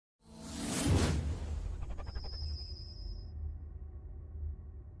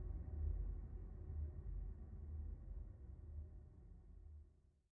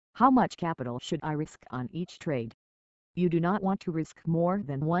How much capital should I risk on each trade? You do not want to risk more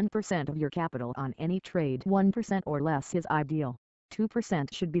than 1% of your capital on any trade. 1% or less is ideal.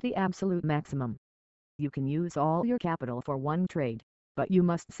 2% should be the absolute maximum. You can use all your capital for one trade, but you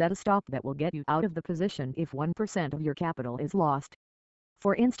must set a stop that will get you out of the position if 1% of your capital is lost.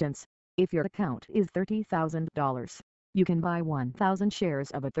 For instance, if your account is $30,000, you can buy 1,000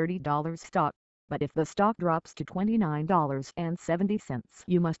 shares of a $30 stock, but if the stock drops to $29.70,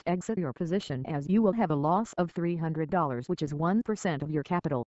 you must exit your position as you will have a loss of $300, which is 1% of your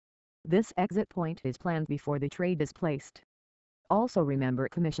capital. This exit point is planned before the trade is placed. Also remember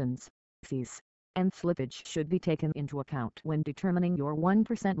commissions, fees, and slippage should be taken into account when determining your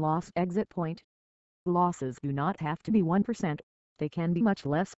 1% loss exit point. Losses do not have to be 1%, they can be much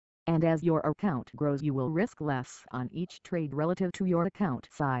less, and as your account grows you will risk less on each trade relative to your account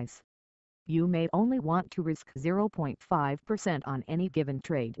size. You may only want to risk 0.5% on any given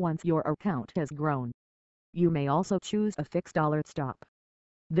trade once your account has grown. You may also choose a fixed dollar stop.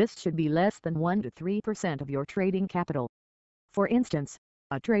 This should be less than 1 to 3% of your trading capital. For instance,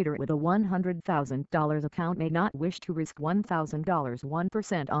 a trader with a $100,000 account may not wish to risk $1,000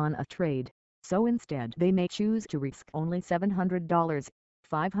 1% on a trade, so instead they may choose to risk only $700,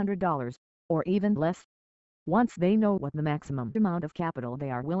 $500, or even less. Once they know what the maximum amount of capital they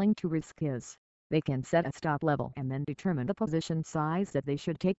are willing to risk is, they can set a stop level and then determine the position size that they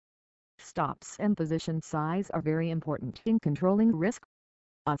should take. Stops and position size are very important in controlling risk.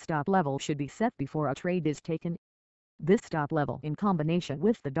 A stop level should be set before a trade is taken. This stop level in combination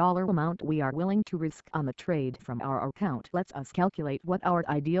with the dollar amount we are willing to risk on the trade from our account lets us calculate what our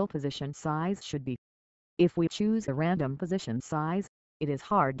ideal position size should be. If we choose a random position size, it is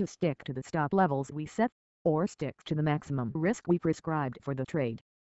hard to stick to the stop levels we set, or stick to the maximum risk we prescribed for the trade.